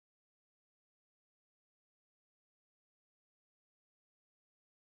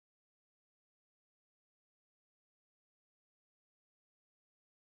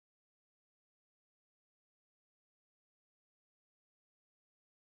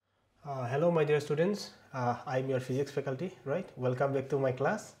Hello my dear students, I'm your physics faculty, right? Welcome back to my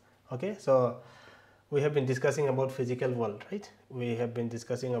class. Okay, so we have been discussing about physical world, right? We have been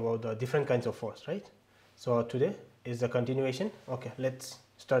discussing about the different kinds of force, right? So today is the continuation. Okay, let's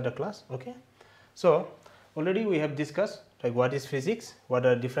start the class. Okay, so already we have discussed like what is physics, what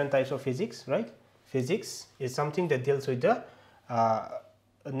are different types of physics, right? Physics is something that deals with the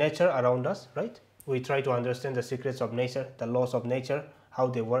nature around us, right? We try to understand the secrets of nature, the laws of nature, how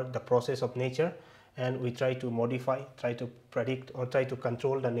they work, the process of nature, and we try to modify, try to predict, or try to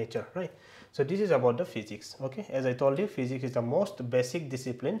control the nature, right? So this is about the physics. Okay, as I told you, physics is the most basic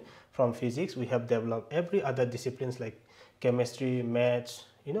discipline. From physics we have developed every other disciplines like chemistry, maths,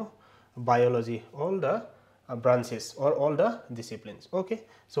 biology, all the branches or all the disciplines. Okay,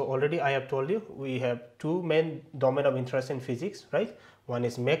 so already I have told you we have two main domain of interest in physics, right? One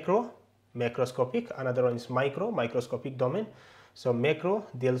is macroscopic, another one is microscopic domain. So macro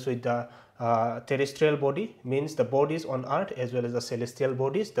deals with the terrestrial body, means the bodies on earth, as well as the celestial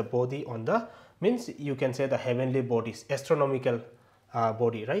bodies, the body on the, means you can say the heavenly bodies, astronomical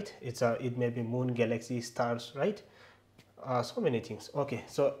body, right? It may be moon, galaxy, stars, right? So many things. Okay,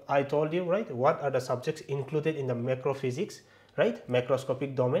 so I told you, right, what are the subjects included in the macro physics, right?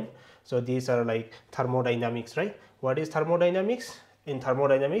 Macroscopic domain. So these are like thermodynamics, right? What is thermodynamics? In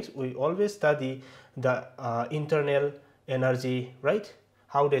thermodynamics we always study the internal energy, right?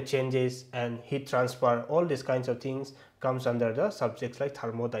 How they changes and heat transfer, all these kinds of things comes under the subjects like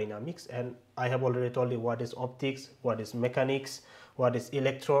thermodynamics. And I have already told you what is optics, what is mechanics, what is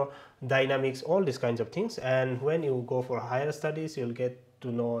electrodynamics, all these kinds of things. And when you go for higher studies, you'll get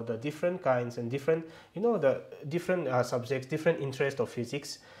to know the different kinds and different, the different subjects, different interest of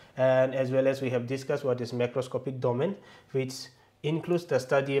physics. And as well as we have discussed what is macroscopic domain, which includes the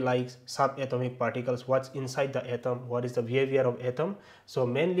study like subatomic particles, what's inside the atom, what is the behavior of atom. So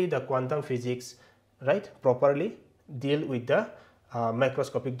mainly the quantum physics, right, properly deal with the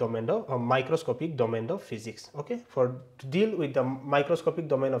microscopic domain of physics. Okay, to deal with the microscopic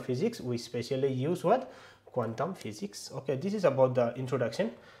domain of physics, we specially use what? Quantum physics. Okay, this is about the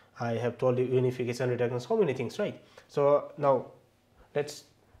introduction. I have told you unification, reduction, so many things, right? So now let's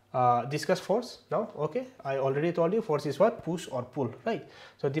discuss force now. Okay, I already told you force is what? Push or pull, right?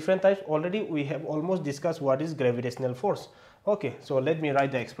 So different types. Already we have almost discussed what is gravitational force. Okay, so let me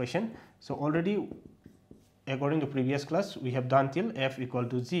write the expression. So already according to previous class we have done till F equal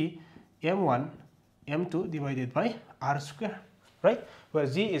to G m1 m2 divided by r square, right, where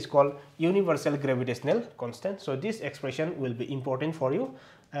G is called universal gravitational constant. So this expression will be important for you,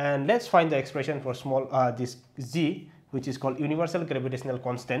 and let's find the expression for small this G, which is called universal gravitational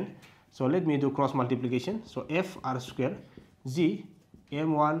constant. So let me do cross multiplication. So F r square G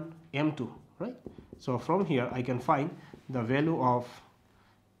m1 m2, right? So from here I can find the value of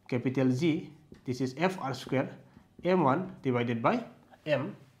capital G. This is F r square m1 divided by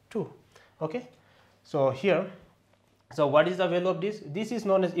m2. Okay, so here, so what is the value of this? This is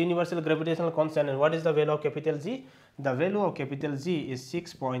known as universal gravitational constant. And what is the value of capital G? The value of capital G is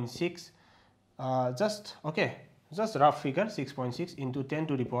 6.6, just rough figure, 6.6 into 10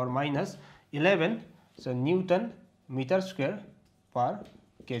 to the power minus 11, so Newton meter square per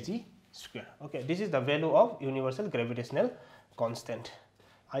kg square. Okay, this is the value of universal gravitational constant.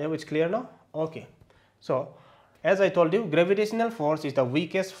 I hope it's clear now. Okay, so as I told you, gravitational force is the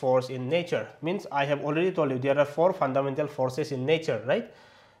weakest force in nature. Means I have already told you there are four fundamental forces in nature, right?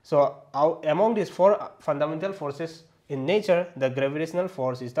 So among these four fundamental forces in nature, the gravitational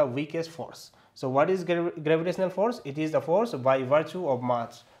force is the weakest force. So what is gravitational force? It is the force by virtue of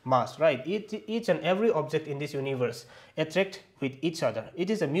mass, right? Each and every object in this universe attract with each other. It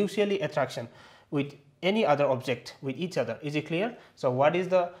is a mutually attraction with any other object with each other. Is it clear? So what is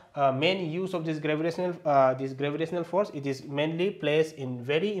the main use of this gravitational force? It is mainly plays in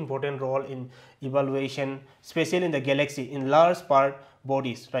very important role in evaluation, especially in the galaxy, in large part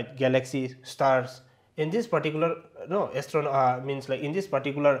bodies, right? Galaxies, stars. In this particular means like in this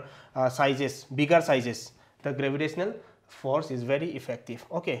particular sizes, bigger sizes, the gravitational force is very effective.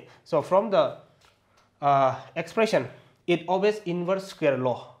 Okay, so from the expression, it obeys inverse square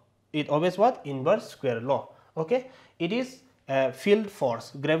law. It obeys what? Inverse square law. Okay, it is a field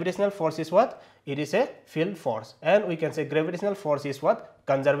force. Gravitational force is what? It is a field force, and we can say gravitational force is what?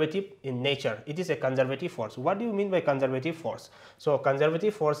 Conservative in nature. It is a conservative force. What do you mean by conservative force? So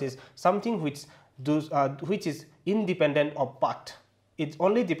conservative force is something which is independent of path. It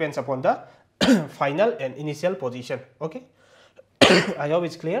only depends upon the final and initial position. Okay, I hope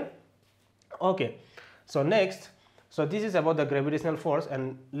it's clear. Okay, so next, so this is about the gravitational force,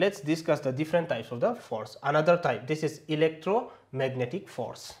 and let's discuss the different types of the force. Another type, this is electromagnetic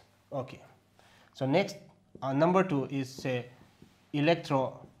force. Okay. So, next number 2 is say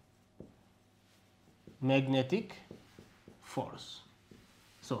electromagnetic force.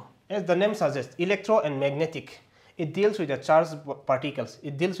 So, as the name suggests, electro and magnetic, it deals with the charged particles.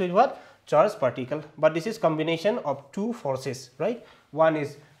 It deals with what? Charged particle, but this is combination of two forces, right? One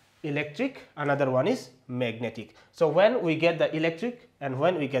is electric, another one is magnetic. So, when we get the electric and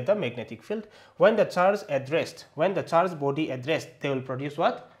when we get the magnetic field, when the charge addressed, when the charge body addressed, they will produce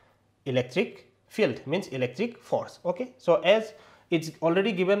what? Electric field, means electric force. Okay. So, as it's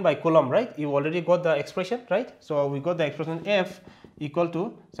already given by Coulomb, right? You already got the expression, right? So, we got the expression F equal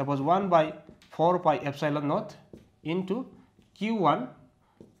to suppose 1 by 4 pi epsilon naught into Q1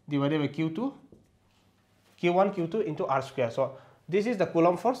 divided by Q2 into R square. So, this is the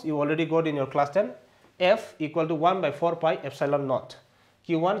Coulomb force you already got in your class 10. F equal to 1 by 4 pi epsilon naught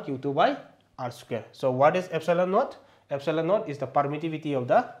Q1 Q2 by R square. So, what is epsilon naught? Epsilon naught is the permittivity of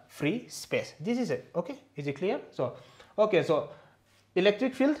the free space. This is it. Okay, is it clear? So, okay, so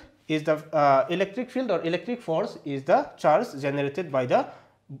electric field is the electric field or electric force is the charge generated by the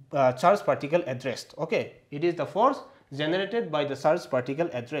charged particle at rest. Okay, it is the force generated by the charged particle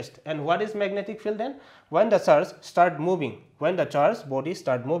at rest. And what is magnetic field then? When the charge start moving, when the charged body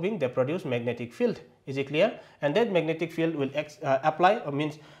start moving, they produce magnetic field. Is it clear? And that magnetic field will apply or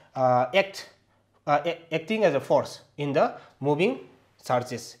means acting as a force in the moving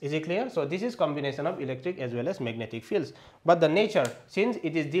charges. Is it clear? So, this is combination of electric as well as magnetic fields, but the nature, since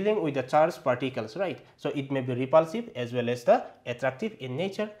it is dealing with the charged particles, right? So, it may be repulsive as well as the attractive in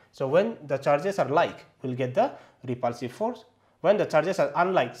nature. So, when the charges are like, we will get the repulsive force. When the charges are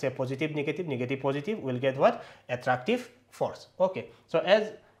unlike, say positive negative, negative positive, we will get what? Attractive force. Okay. So,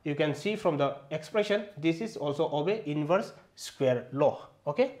 as you can see from the expression, this is also obey inverse square law.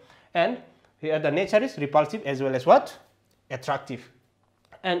 Okay. And here the nature is repulsive as well as what? Attractive.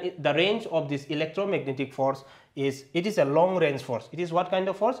 And the range of this electromagnetic force is, it is a long range force. It is what kind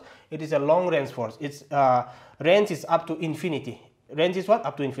of force? It is a long range force. Its range is up to infinity. Range is what?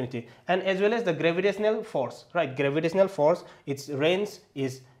 Up to infinity. And as well as the gravitational force, right? Gravitational force, its range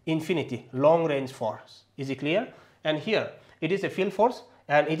is infinity, long range force. Is it clear? And here it is a field force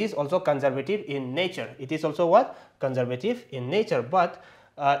and it is also conservative in nature. It is also what? Conservative in nature, but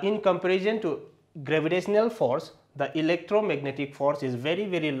in comparison to gravitational force, the electromagnetic force is very,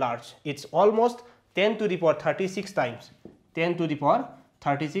 very large. It is almost 10 to the power 36 times, 10 to the power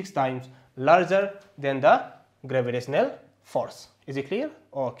 36 times larger than the gravitational force. Is it clear?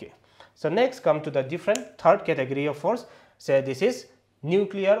 Okay. So, next come to the different third category of force. Say this is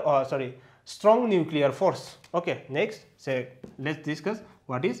nuclear or strong nuclear force. Okay. Next, say let us discuss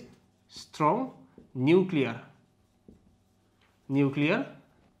what is strong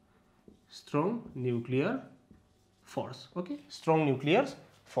strong nuclear force. Okay, strong nuclear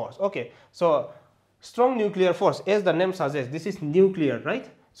force. Okay, so strong nuclear force, as the name suggests, this is nuclear, right?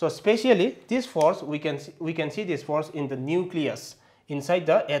 So especially this force, we can see this force in the nucleus, inside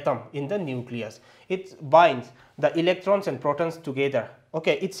the atom, in the nucleus. It binds the electrons and protons together.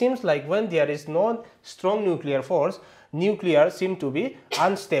 Okay, it seems like when there is no strong nuclear force, nuclear seem to be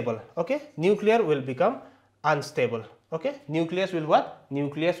unstable. Okay, nuclear will become unstable. Okay, nucleus will what?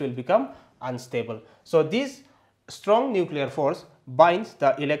 Nucleus will become unstable. So this strong nuclear force binds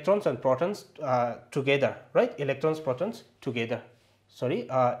the electrons and protons together, right? Electrons, protons together. Sorry,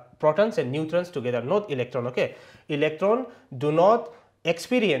 protons and neutrons together, not electron. Okay, electron do not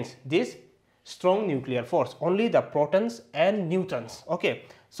experience this strong nuclear force, only the protons and neutrons. Okay,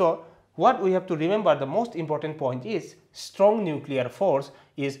 so what we have to remember, the most important point is strong nuclear force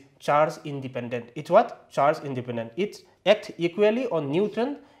is charge independent. It's what? Charge independent. It acts equally on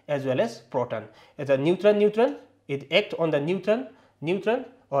neutron as well as proton. As a neutron, it acts on the neutron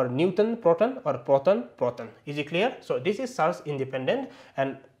or neutron proton or proton. Is it clear? So this is charge independent,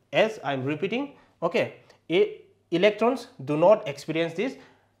 and as I am repeating, okay, electrons do not experience this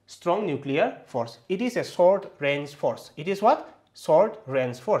strong nuclear force. It is a short range force. It is what? Short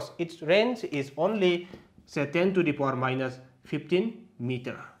range force. Its range is only say 10 to the power minus 15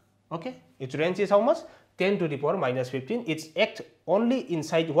 meter. Okay, its range is how much? 10 to the power minus 15. It acts only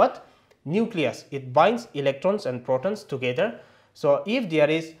inside what? Nucleus. It binds electrons and protons together. So if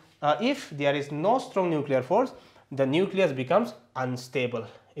there is no strong nuclear force, the nucleus becomes unstable.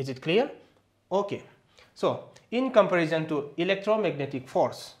 Is it clear? Okay. So in comparison to electromagnetic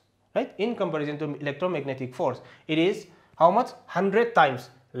force, right? In comparison to electromagnetic force, it is how much? 100 times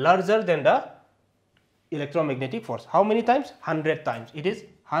larger than the electromagnetic force. How many times? 100 times. It is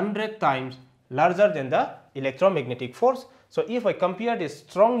 100 times larger than the electromagnetic force. So if I compare this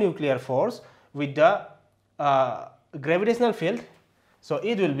strong nuclear force with the gravitational field, So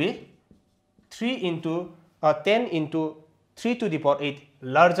it will be 3 into 10 into 3 to the power 8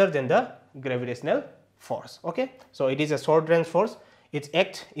 larger than the gravitational force. Okay. So it is a short range force, it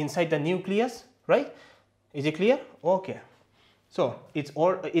acts inside the nucleus, right? Is it clear? Okay. So its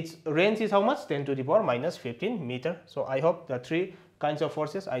range is how much? 10 to the power minus 15 meter. So I hope the three kinds of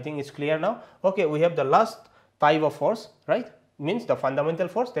forces, I think it's clear now. Okay, we have the last type of force, right? Means the fundamental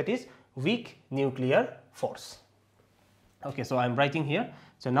force, that is weak nuclear force. Okay, so I am writing here.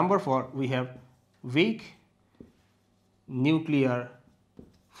 So number 4, we have weak nuclear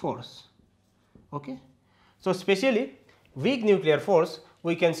force. Okay. So specially weak nuclear force,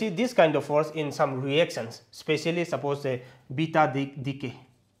 we can see this kind of force in some reactions, especially suppose a beta decay.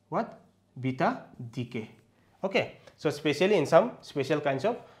 What? Beta decay. Okay. So especially in some special kinds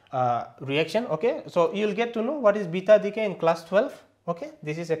of reaction. Okay. So you will get to know what is beta decay in class 12. Okay.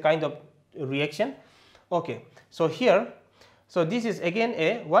 This is a kind of reaction. Okay. So here, so this is again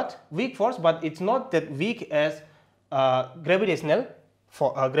a what? Weak force, but it's not that weak as gravitational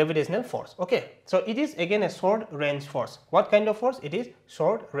force. Okay. So it is again a short range force. What kind of force? It is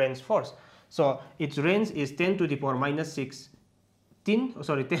short range force. So its range is 10 to the power minus 16,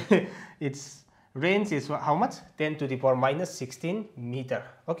 sorry, its range is how much? 10 to the power minus 16 meter.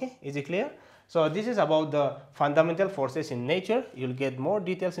 Okay. Is it clear? So this is about the fundamental forces in nature. You will get more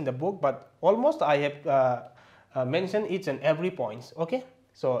details in the book, but almost I have mentioned each and every point. Okay.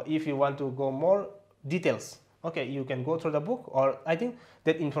 So if you want to go more details, okay, you can go through the book, or I think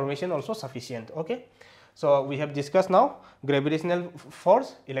that information also sufficient. Okay. So we have discussed now gravitational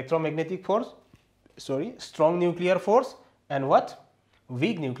force, electromagnetic force, sorry, strong nuclear force, and what?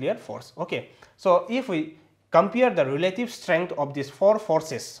 Weak nuclear force. Okay. So if we compare the relative strength of these four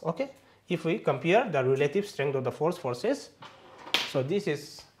forces, okay, if we compare the relative strength of the forces, so this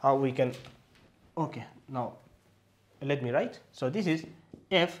is how we can, okay, now let me write. So this is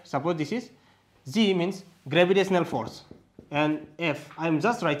F, suppose this is G means gravitational force, and F I am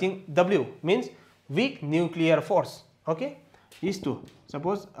just writing W means weak nuclear force. Okay, these two.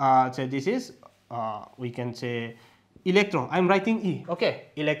 Suppose say this is we can say electro, I am writing E. Okay,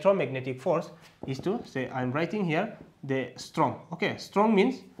 electromagnetic force is to say I am writing here the strong. Okay, strong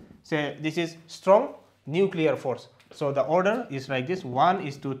means say this is strong nuclear force. So the order is like this: 1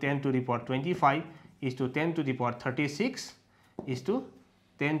 is to 10 to the power 25 is to 10 to the power 36 is to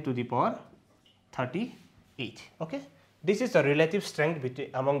 10 to the power 38. Okay, this is the relative strength between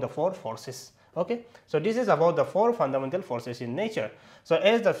among the four forces. Okay, so this is about the four fundamental forces in nature. So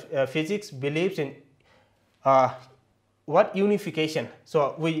as the physics believes in what unification,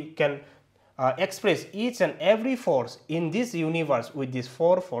 so we can express each and every force in this universe with these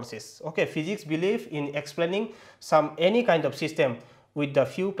four forces. Okay, physics believe in explaining any kind of system with the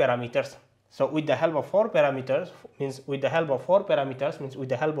few parameters. So with the help of four parameters means with the help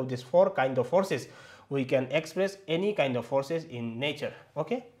of these four kind of forces, we can express any kind of forces in nature.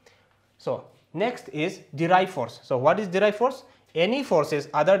 Okay. So next is derived force. So what is derived force? Any forces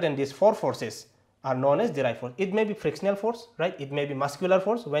other than these four forces are known as derived force. It may be frictional force, right? It may be muscular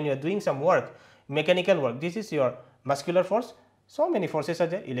force when you are doing some work, mechanical work. This is your muscular force. So many forces are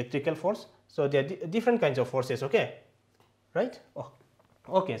there. Electrical force. So there are different kinds of forces. Okay, right? Oh.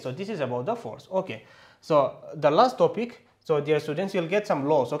 Okay, so this is about the force. Okay, so the last topic. So dear students, you will get some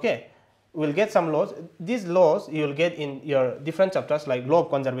laws. Okay, we will get some laws. These laws you will get in your different chapters, like law of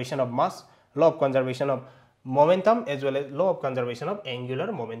conservation of mass, law of conservation of momentum, as well as law of conservation of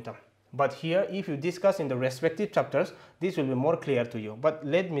angular momentum. But here, if you discuss in the respective chapters, this will be more clear to you. But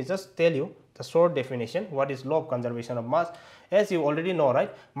let me just tell you the short definition. What is law of conservation of mass? As you already know,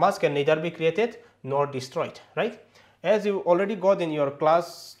 right, mass can neither be created nor destroyed, right? As you already got in your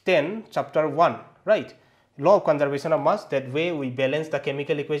class 10 chapter 1, right, law of conservation of mass, that way we balance the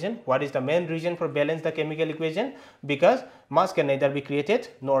chemical equation. What is the main reason for balance the chemical equation? Because mass can neither be created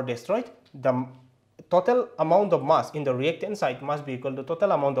nor destroyed. The total amount of mass in the reactant side must be equal to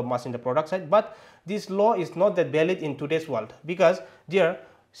total amount of mass in the product side. But this law is not that valid in today's world, because there,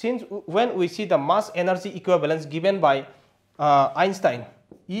 since when we see the mass energy equivalence given by Einstein,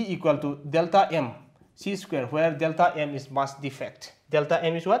 E equal to delta m c square, where delta m is mass defect. Delta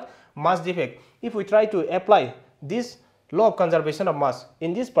m is what? Mass defect. If we try to apply this law of conservation of mass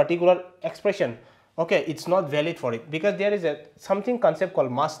in this particular expression, okay, it's not valid for it, because there is something concept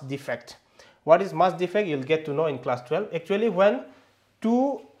called mass defect. What is mass defect? You will get to know in class 12. Actually, when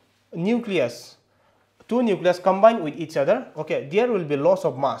two nucleus combine with each other, okay, there will be loss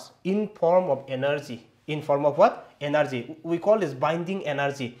of mass in form of energy. In form of what? Energy. We call this binding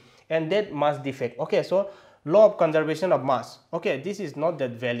energy, and that mass defect. Okay, so law of conservation of mass, okay, this is not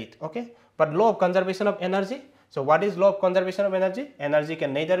that valid. Okay, but law of conservation of energy, So what is law of conservation of energy? Energy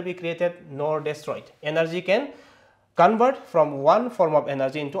can neither be created nor destroyed. Energy can convert from one form of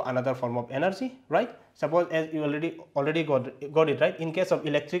energy into another form of energy, right? Suppose, as you already got it, right? In case of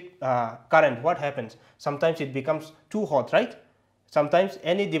electric current, what happens? Sometimes it becomes too hot, right? Sometimes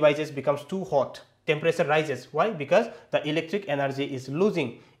any devices becomes too hot, temperature rises. Why? Because the electric energy is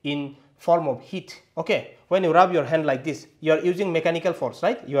losing in form of heat. Okay, when you rub your hand like this, you are using mechanical force,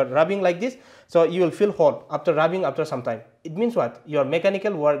 right? You are rubbing like this, so you will feel hot after rubbing after some time. It means what? Your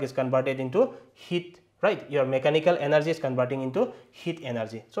mechanical work is converted into heat, right? Your mechanical energy is converting into heat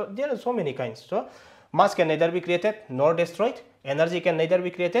energy. So there are so many kinds. So mass can neither be created nor destroyed, energy can neither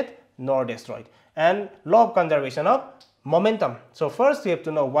be created nor destroyed. And law of conservation of momentum. So first we have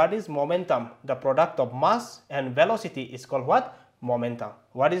to know what is momentum. The product of mass and velocity is called what? Momentum.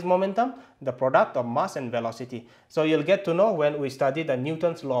 What is momentum? The product of mass and velocity. So you'll get to know when we study the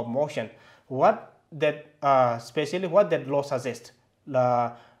Newton's law of motion, what that especially what that law suggests.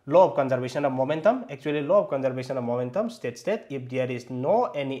 The law of conservation of momentum, actually law of conservation of momentum states that if there is no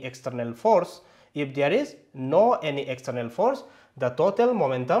any external force, the total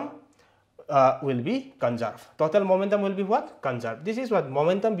momentum will be conserved. Total momentum will be what? Conserved. This is what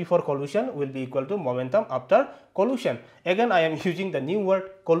momentum before collision will be equal to momentum after collision. Again, I am using the new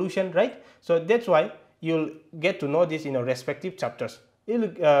word collision, right? So that's why you'll get to know this in your respective chapters.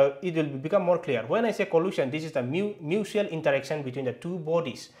 It will become more clear. When I say collision, this is the mutual interaction between the two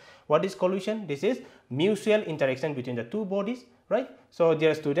bodies. What is collision? This is mutual interaction between the two bodies, right? So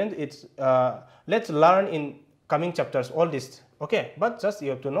dear students, it's let's learn in coming chapters all this, okay? But just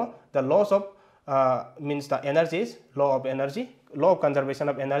you have to know the laws of means the energies, law of energy, law of conservation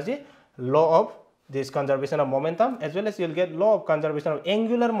of energy, law of this conservation of momentum, as well as you will get law of conservation of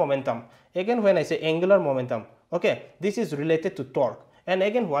angular momentum. Again, when I say angular momentum, okay, this is related to torque. And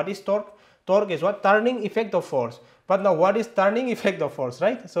again, what is torque? Torque is what? Turning effect of force. But now what is turning effect of force,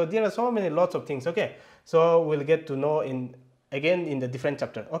 right? So there are so many lots of things, okay? So we'll get to know in again in the different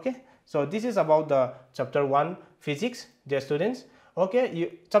chapter, okay? So this is about the chapter 1 physics, dear students.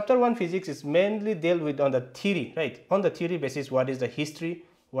 Okay, chapter 1 physics is mainly dealt with on the theory, right? On the theory basis, what is the history,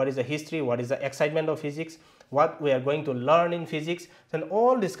 what is the excitement of physics, what we are going to learn in physics, and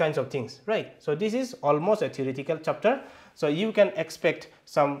all these kinds of things, right? So this is almost a theoretical chapter. So you can expect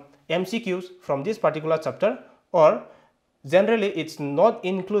some MCQs from this particular chapter, or generally it's not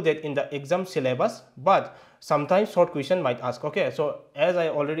included in the exam syllabus, but sometimes short question might ask, okay? So as I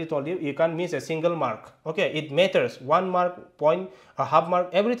already told you, you can't miss a single mark, okay? It matters, 1 mark, point, a half mark,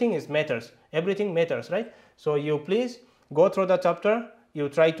 everything is matters, everything matters, right? So you please go through the chapter, you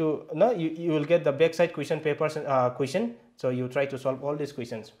try to, you will get the backside question papers, so you try to solve all these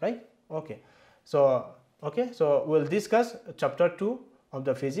questions, right? Okay, so we'll discuss chapter 2 of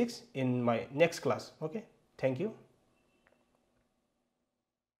the physics in my next class, okay? Thank you.